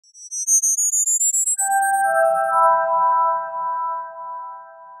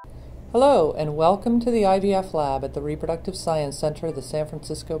Hello, and welcome to the IVF lab at the Reproductive Science Center of the San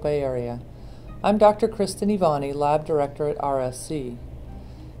Francisco Bay Area. I'm Dr. Kristen Ivani, Lab Director at RSC.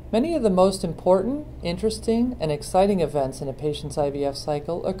 Many of the most important, interesting, and exciting events in a patient's IVF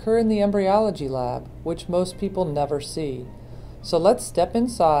cycle occur in the embryology lab, which most people never see. So let's step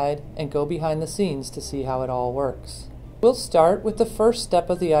inside and go behind the scenes to see how it all works. We'll start with the first step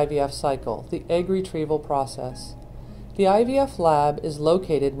of the IVF cycle, the egg retrieval process. The IVF lab is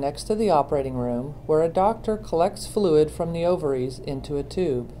located next to the operating room, where a doctor collects fluid from the ovaries into a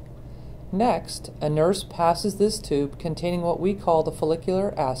tube. Next, a nurse passes this tube containing what we call the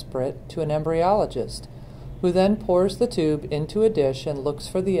follicular aspirate to an embryologist, who then pours the tube into a dish and looks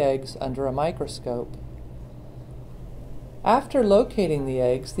for the eggs under a microscope. After locating the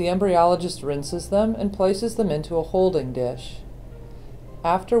eggs, the embryologist rinses them and places them into a holding dish.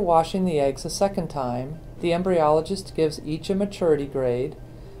 After washing the eggs a second time, the embryologist gives each a maturity grade,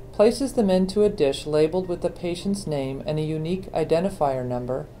 places them into a dish labeled with the patient's name and a unique identifier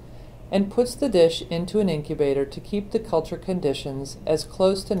number, and puts the dish into an incubator to keep the culture conditions as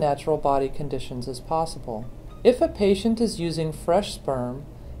close to natural body conditions as possible. If a patient is using fresh sperm,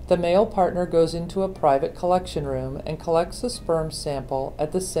 the male partner goes into a private collection room and collects a sperm sample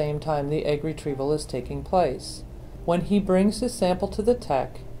at the same time the egg retrieval is taking place. When he brings his sample to the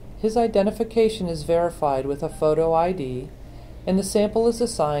tech, his identification is verified with a photo ID, and the sample is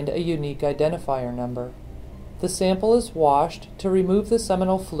assigned a unique identifier number. The sample is washed to remove the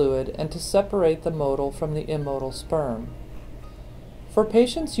seminal fluid and to separate the motile from the immotile sperm. For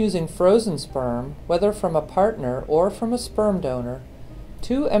patients using frozen sperm, whether from a partner or from a sperm donor,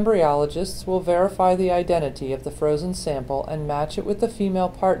 two embryologists will verify the identity of the frozen sample and match it with the female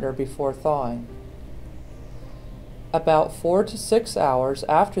partner before thawing. About 4 to 6 hours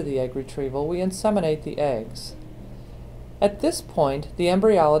after the egg retrieval, we inseminate the eggs. At this point, the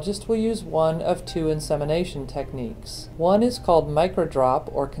embryologist will use one of two insemination techniques. One is called microdrop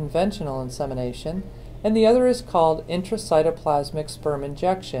or conventional insemination, and the other is called intracytoplasmic sperm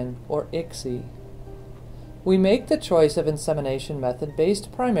injection or ICSI. We make the choice of insemination method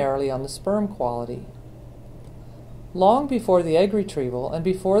based primarily on the sperm quality. Long before the egg retrieval and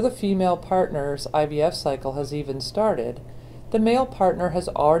before the female partner's IVF cycle has even started, the male partner has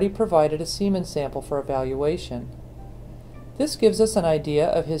already provided a semen sample for evaluation. This gives us an idea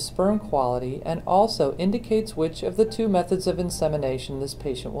of his sperm quality and also indicates which of the two methods of insemination this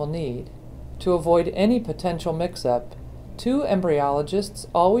patient will need. To avoid any potential mix-up, two embryologists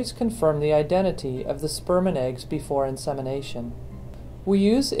always confirm the identity of the sperm and eggs before insemination. We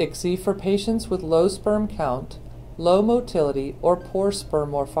use ICSI for patients with low sperm count, low motility, or poor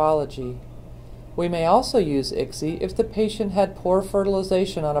sperm morphology. We may also use ICSI if the patient had poor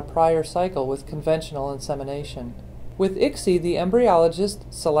fertilization on a prior cycle with conventional insemination. With ICSI, the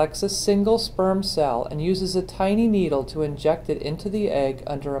embryologist selects a single sperm cell and uses a tiny needle to inject it into the egg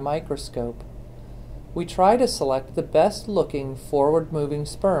under a microscope. We try to select the best-looking, forward-moving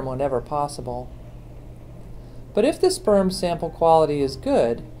sperm whenever possible. But if the sperm sample quality is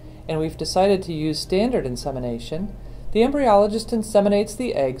good, and we've decided to use standard insemination, the embryologist inseminates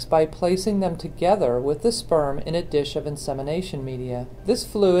the eggs by placing them together with the sperm in a dish of insemination media. This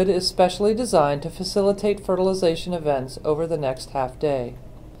fluid is specially designed to facilitate fertilization events over the next half day.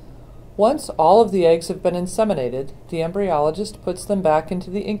 Once all of the eggs have been inseminated, the embryologist puts them back into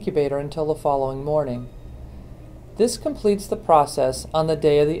the incubator until the following morning. This completes the process on the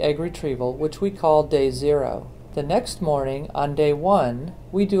day of the egg retrieval, which we call day 0. The next morning, on day 1,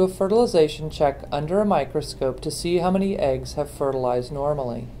 we do a fertilization check under a microscope to see how many eggs have fertilized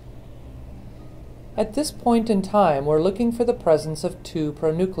normally. At this point in time, we're looking for the presence of 2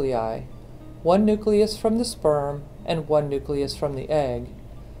 pronuclei, one nucleus from the sperm and one nucleus from the egg.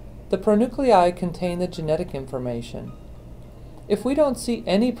 The pronuclei contain the genetic information. If we don't see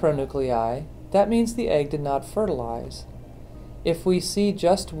any pronuclei, that means the egg did not fertilize. If we see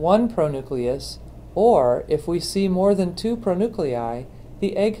just one pronucleus, or if we see more than 2 pronuclei,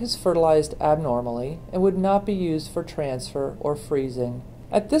 the egg has fertilized abnormally and would not be used for transfer or freezing.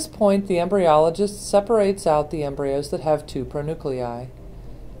 At this point, the embryologist separates out the embryos that have 2 pronuclei.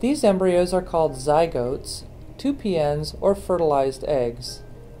 These embryos are called zygotes, 2PNs, or fertilized eggs.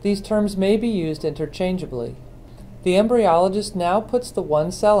 These terms may be used interchangeably. The embryologist now puts the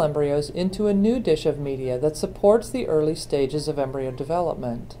one-cell embryos into a new dish of media that supports the early stages of embryo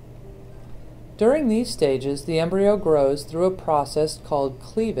development. During these stages, the embryo grows through a process called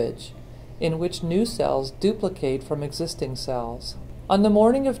cleavage, in which new cells duplicate from existing cells. On the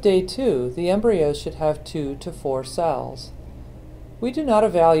morning of day 2, the embryos should have 2 to 4 cells. We do not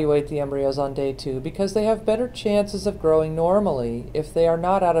evaluate the embryos on day 2 because they have better chances of growing normally if they are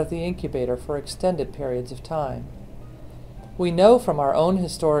not out of the incubator for extended periods of time. We know from our own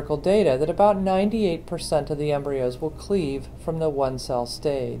historical data that about 98% of the embryos will cleave from the one-cell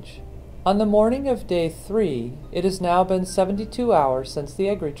stage. On the morning of day 3, it has now been 72 hours since the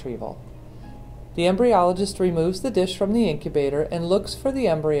egg retrieval. The embryologist removes the dish from the incubator and looks for the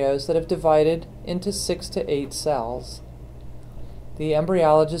embryos that have divided into 6 to 8 cells. The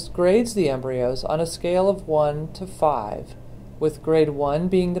embryologist grades the embryos on a scale of 1 to 5, with grade 1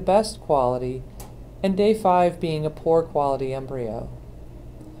 being the best quality and day 5 being a poor quality embryo.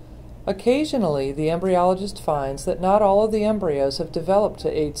 Occasionally, the embryologist finds that not all of the embryos have developed to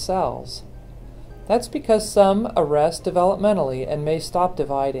 8 cells. That's because some arrest developmentally and may stop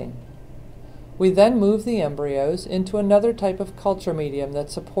dividing. We then move the embryos into another type of culture medium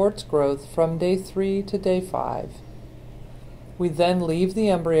that supports growth from day 3 to day 5. We then leave the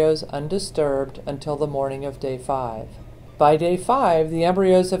embryos undisturbed until the morning of day 5. By day 5, the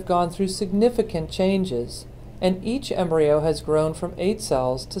embryos have gone through significant changes, and each embryo has grown from 8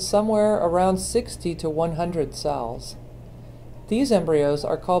 cells to somewhere around 60 to 100 cells. These embryos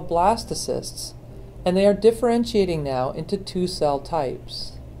are called blastocysts, and they are differentiating now into 2 cell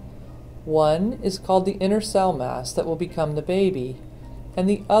types. One is called the inner cell mass that will become the baby, and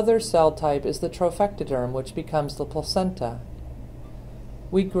the other cell type is the trophectoderm, which becomes the placenta.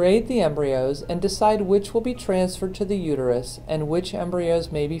 We grade the embryos and decide which will be transferred to the uterus and which embryos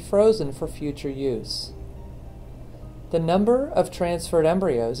may be frozen for future use. The number of transferred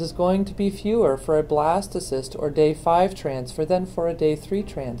embryos is going to be fewer for a blastocyst or day 5 transfer than for a day 3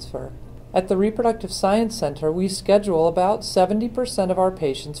 transfer. At the Reproductive Science Center, we schedule about 70% of our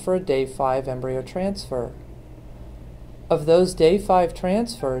patients for a day 5 embryo transfer. Of those day 5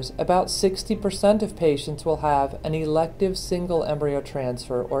 transfers, about 60% of patients will have an elective single embryo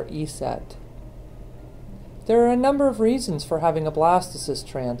transfer, or ESET. There are a number of reasons for having a blastocyst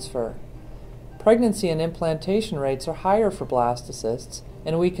transfer. Pregnancy and implantation rates are higher for blastocysts,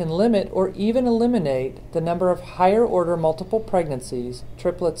 and we can limit or even eliminate the number of higher-order multiple pregnancies,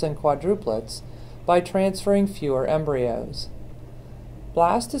 triplets and quadruplets, by transferring fewer embryos.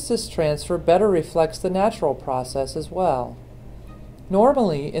 Blastocyst transfer better reflects the natural process as well.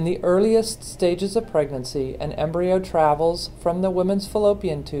 Normally, in the earliest stages of pregnancy, an embryo travels from the woman's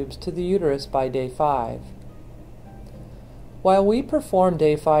fallopian tubes to the uterus by day 5. While we perform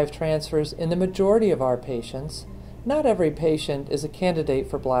day 5 transfers in the majority of our patients, not every patient is a candidate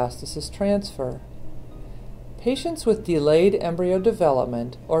for blastocyst transfer. Patients with delayed embryo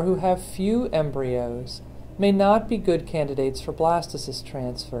development or who have few embryos may not be good candidates for blastocyst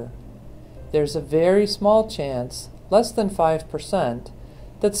transfer. There's a very small chance, less than 5%,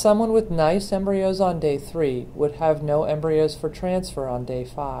 that someone with nice embryos on day 3 would have no embryos for transfer on day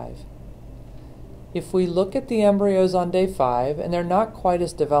 5. If we look at the embryos on day 5 and they're not quite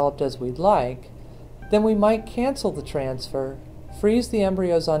as developed as we'd like, then we might cancel the transfer, freeze the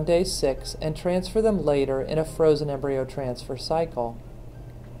embryos on day 6, and transfer them later in a frozen embryo transfer cycle.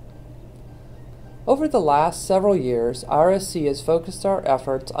 Over the last several years, RSC has focused our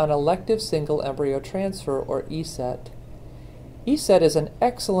efforts on elective single embryo transfer, or ESET. ESET is an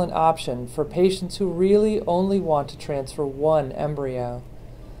excellent option for patients who really only want to transfer one embryo.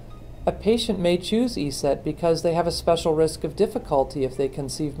 A patient may choose ESET because they have a special risk of difficulty if they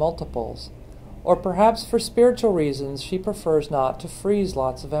conceive multiples, or perhaps for spiritual reasons she prefers not to freeze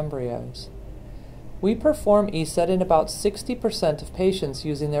lots of embryos. We perform ESET in about 60% of patients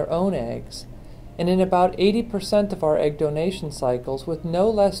using their own eggs, and in about 80% of our egg donation cycles with no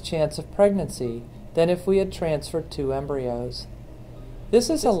less chance of pregnancy than if we had transferred 2 embryos. This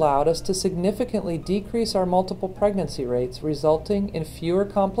has allowed us to significantly decrease our multiple pregnancy rates, resulting in fewer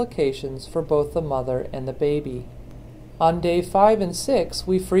complications for both the mother and the baby. On day 5 and 6,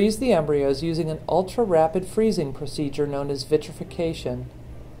 we freeze the embryos using an ultra-rapid freezing procedure known as vitrification.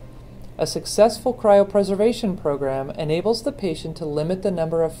 A successful cryopreservation program enables the patient to limit the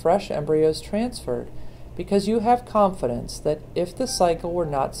number of fresh embryos transferred because you have confidence that if the cycle were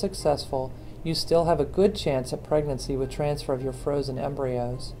not successful, you still have a good chance at pregnancy with transfer of your frozen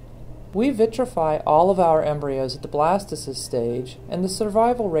embryos. We vitrify all of our embryos at the blastocyst stage, and the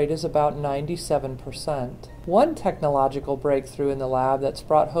survival rate is about 97%. One technological breakthrough in the lab that's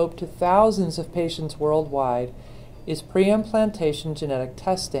brought hope to thousands of patients worldwide is pre-implantation genetic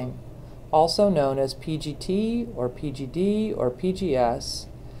testing, also known as PGT or PGD or PGS.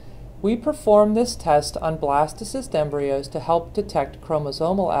 We perform this test on blastocyst embryos to help detect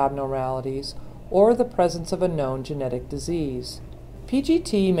chromosomal abnormalities or the presence of a known genetic disease.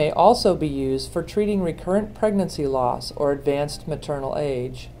 PGT may also be used for treating recurrent pregnancy loss or advanced maternal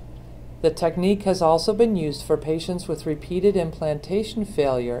age. The technique has also been used for patients with repeated implantation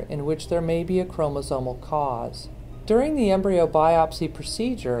failure in which there may be a chromosomal cause. During the embryo biopsy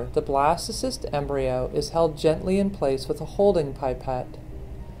procedure, the blastocyst embryo is held gently in place with a holding pipette.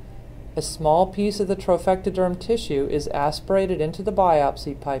 A small piece of the trophectoderm tissue is aspirated into the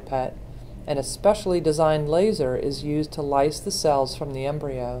biopsy pipette, and a specially designed laser is used to lyse the cells from the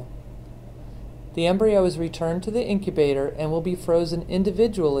embryo. The embryo is returned to the incubator and will be frozen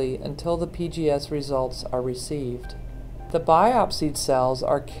individually until the PGS results are received. The biopsied cells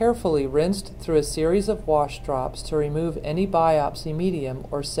are carefully rinsed through a series of wash drops to remove any biopsy medium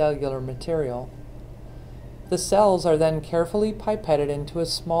or cellular material. The cells are then carefully pipetted into a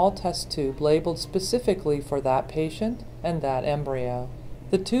small test tube labeled specifically for that patient and that embryo.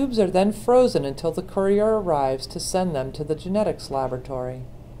 The tubes are then frozen until the courier arrives to send them to the genetics laboratory.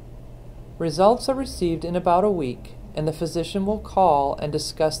 Results are received in about a week, and the physician will call and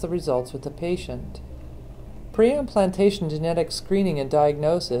discuss the results with the patient. Pre-implantation genetic screening and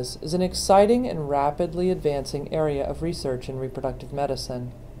diagnosis is an exciting and rapidly advancing area of research in reproductive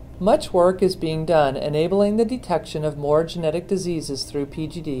medicine. Much work is being done enabling the detection of more genetic diseases through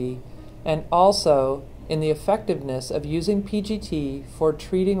PGD, and also in the effectiveness of using PGT for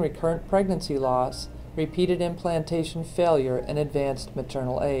treating recurrent pregnancy loss, repeated implantation failure, and advanced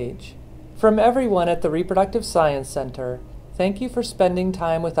maternal age. From everyone at the Reproductive Science Center, thank you for spending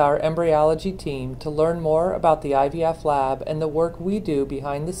time with our embryology team to learn more about the IVF lab and the work we do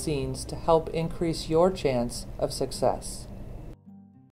behind the scenes to help increase your chance of success.